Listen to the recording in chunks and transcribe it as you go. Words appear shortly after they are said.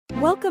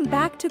Welcome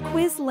back to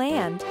Quiz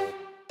Land.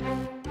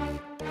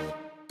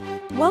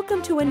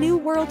 Welcome to a new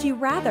world you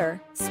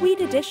rather,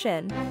 sweet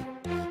edition.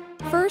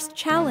 First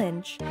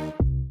challenge.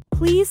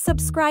 Please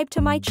subscribe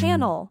to my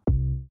channel.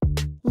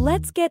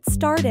 Let's get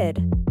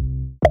started.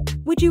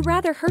 Would you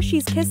rather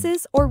Hershey's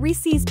Kisses or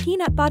Reese's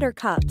Peanut Butter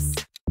Cups?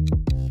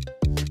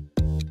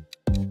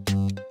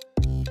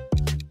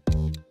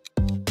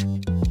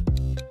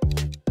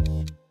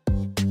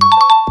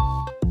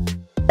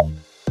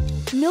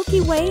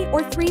 Milky Way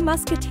or Three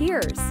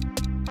Musketeers?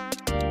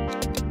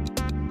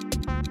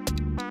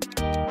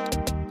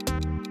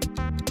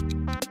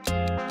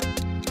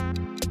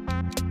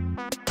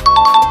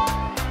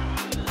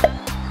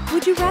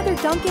 Would you rather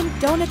Dunkin'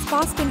 Donuts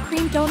Boston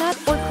Cream Donut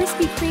or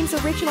Krispy Kreme's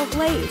Original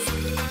Glaze?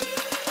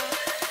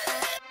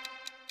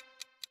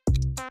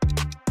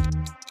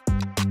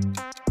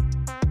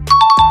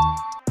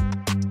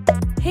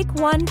 Pick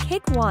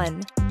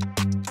one.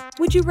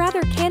 Would you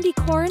rather candy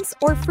corns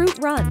or fruit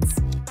runs?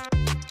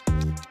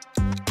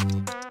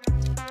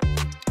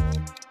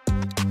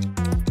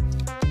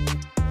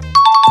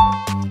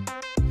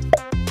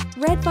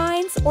 Red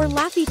Vines or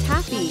Laffy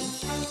Taffy?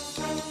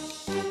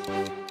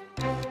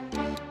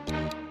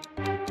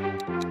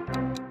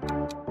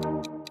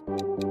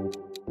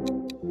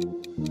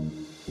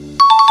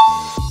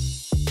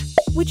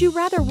 Would you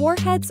rather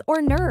Warheads or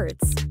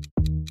Nerds?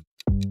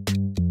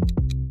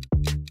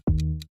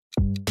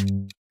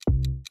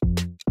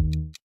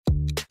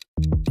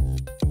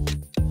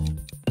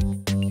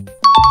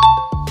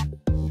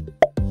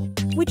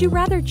 Would you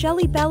rather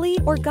Jelly Belly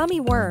or Gummy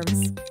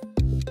Worms?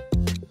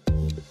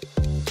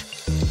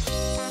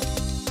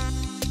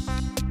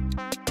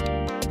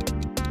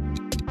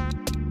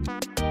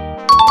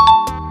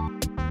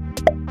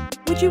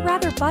 Would you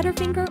rather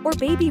Butterfinger or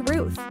Baby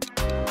Ruth?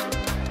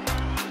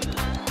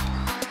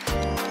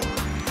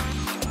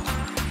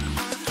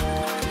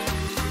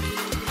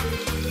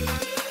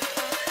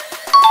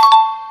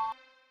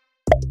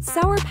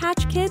 Sour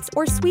Patch Kids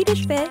or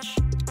Swedish Fish?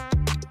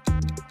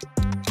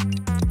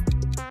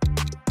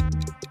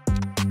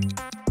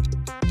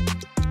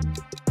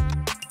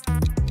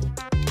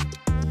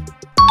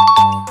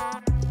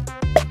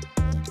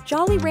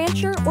 Jolly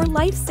Rancher or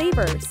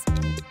Lifesavers?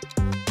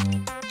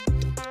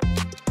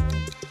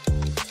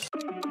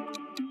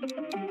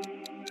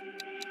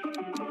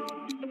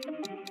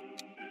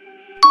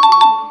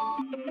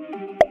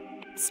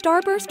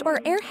 Starburst or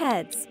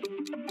Airheads?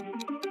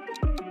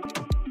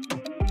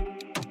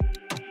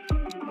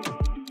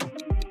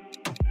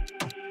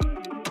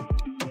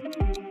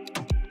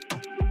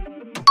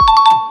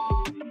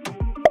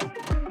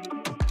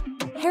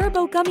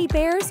 Haribo Gummy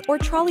Bears or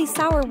Trolley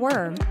Sour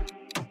Worm?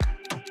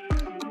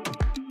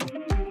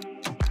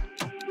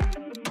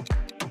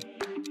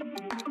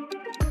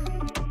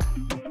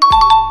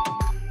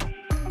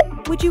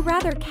 Would you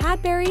rather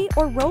Cadbury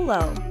or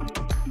Rolo?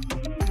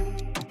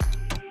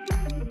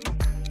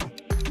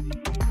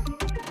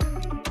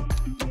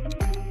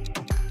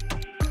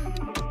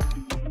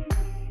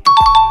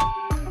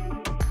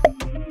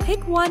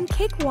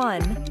 Pick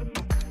one.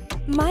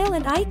 Mile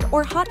and Ike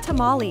or Hot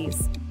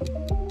Tamales?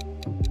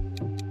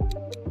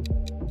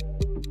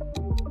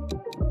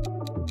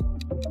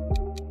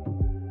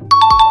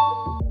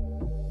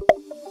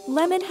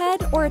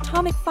 Lemonhead or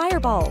Atomic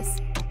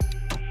Fireballs?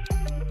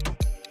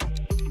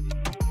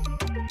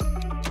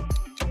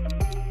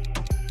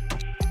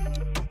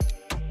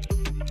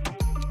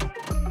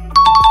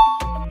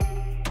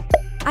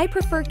 I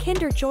prefer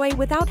Kinder Joy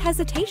without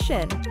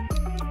hesitation.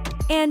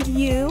 And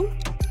you?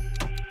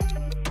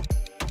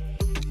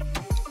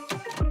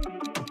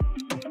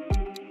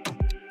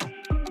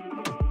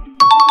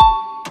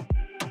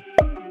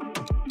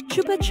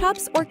 Chupa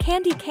Chups or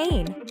Candy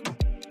Cane?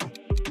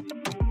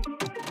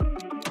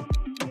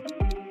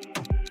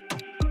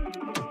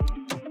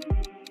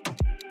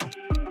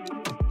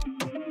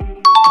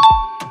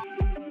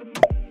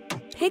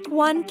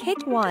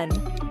 Pick one.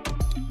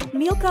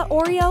 Milka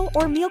Oreo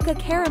or Milka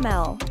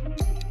Caramel?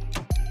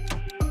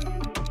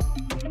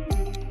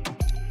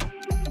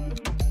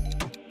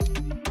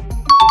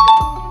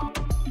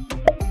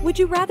 Would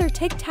you rather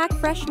Tic Tac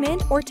Fresh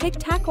Mint or Tic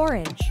Tac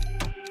Orange?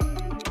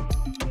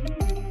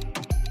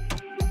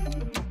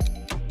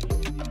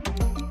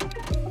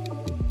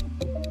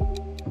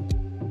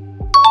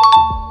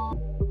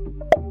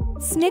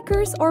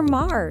 Snickers or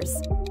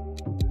Mars?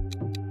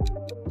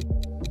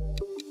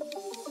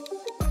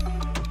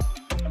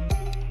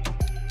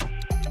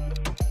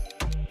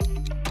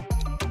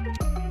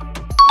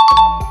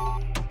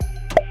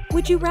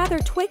 Would you rather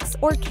Twix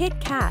or Kit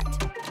Kat?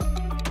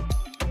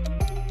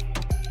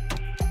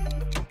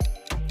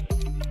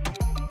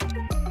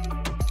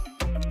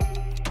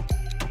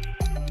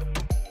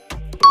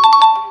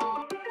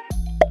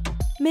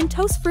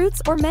 Mentos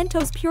Fruits or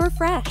Mentos Pure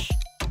Fresh?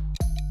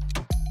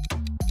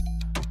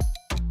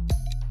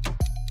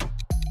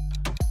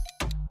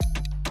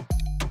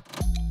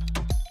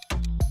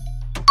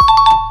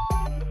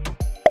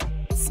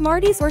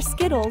 Smarties or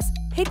Skittles?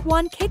 Pick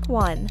one.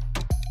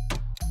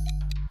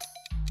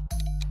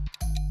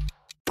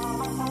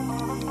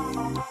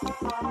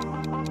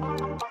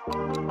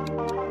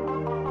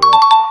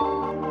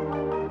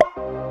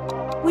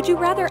 Would you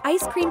rather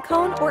ice cream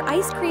cone or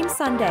ice cream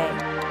sundae?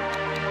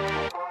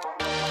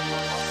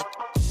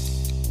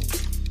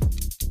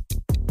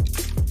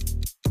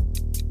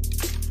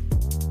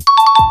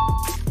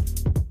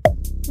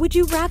 Would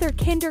you rather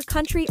Kinder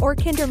Country or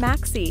Kinder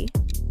Maxi?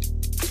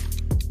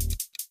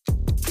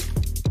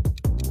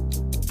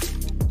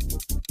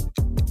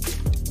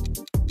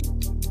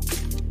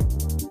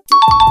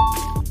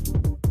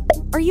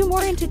 Are you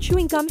more into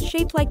chewing gum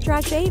shaped like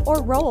dragée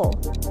or roll?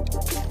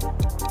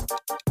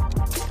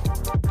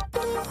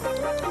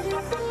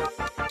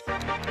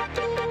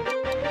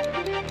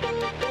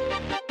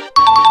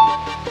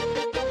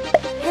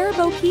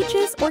 Haribo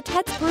Peaches or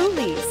Tets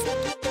Brulees?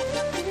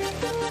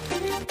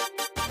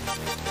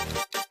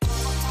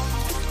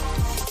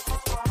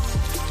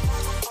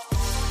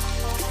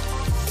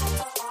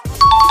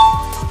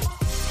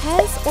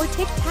 Pez or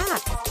Tic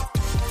Tac?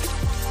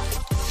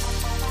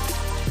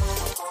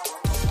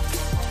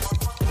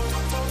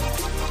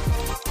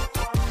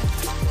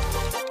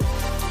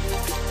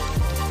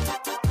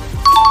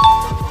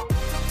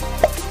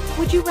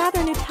 Would you rather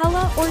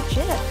Nutella or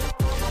Jif?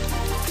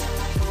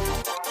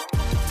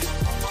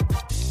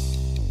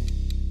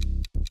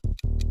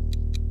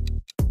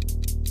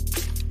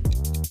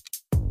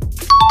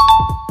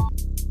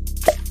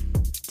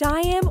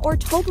 Diam or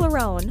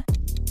Toblerone?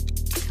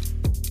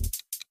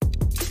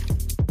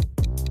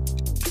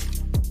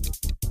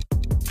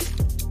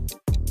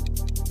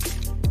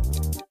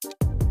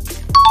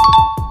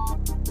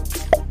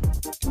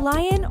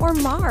 Lion or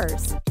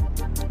Mars?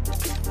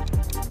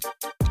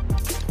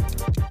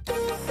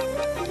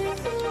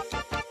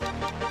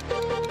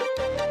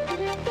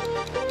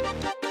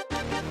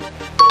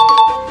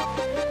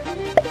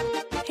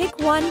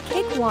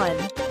 Pick one.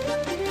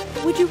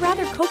 Would you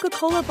rather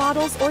Coca-Cola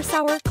bottles or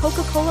sour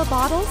Coca-Cola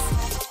bottles?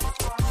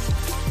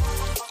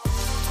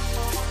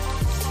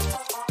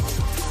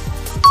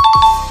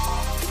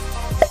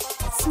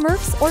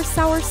 Smurfs or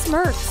sour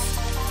Smurfs?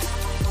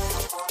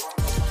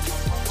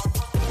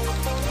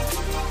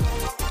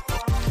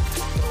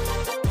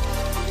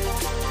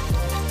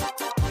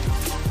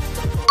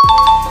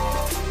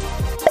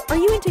 Are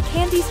you into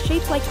candies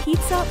shaped like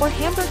pizza or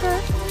hamburger?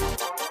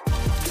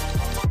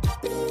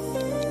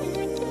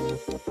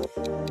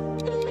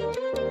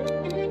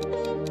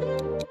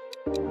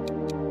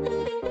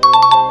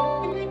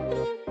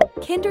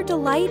 Kinder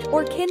Delight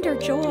or Kinder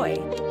Joy?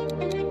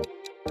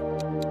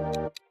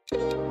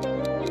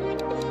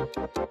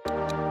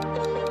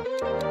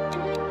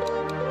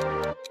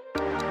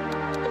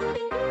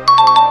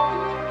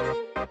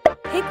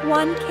 Pick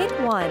one.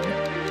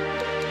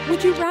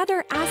 Would you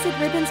rather acid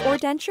ribbons or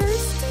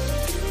dentures?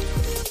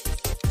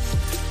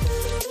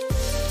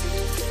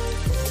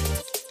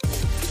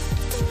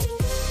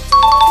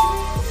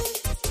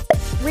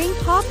 Ring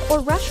pop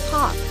or rush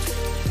pop?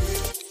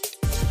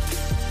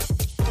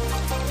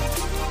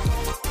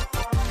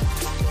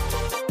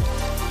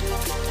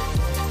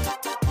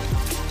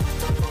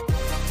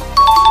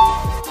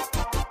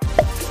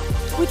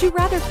 Would you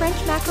rather French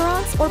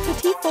macarons or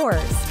petit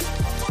fours?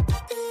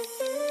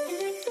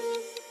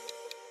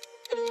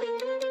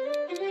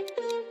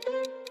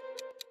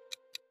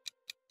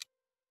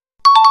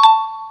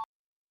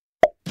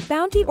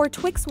 Bounty or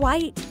Twix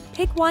White?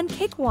 Pick one.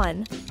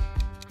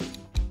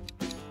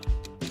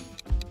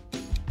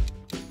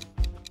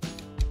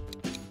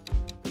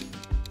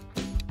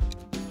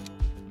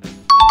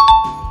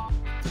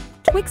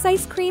 Twix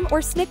ice cream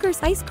or Snickers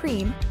ice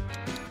cream?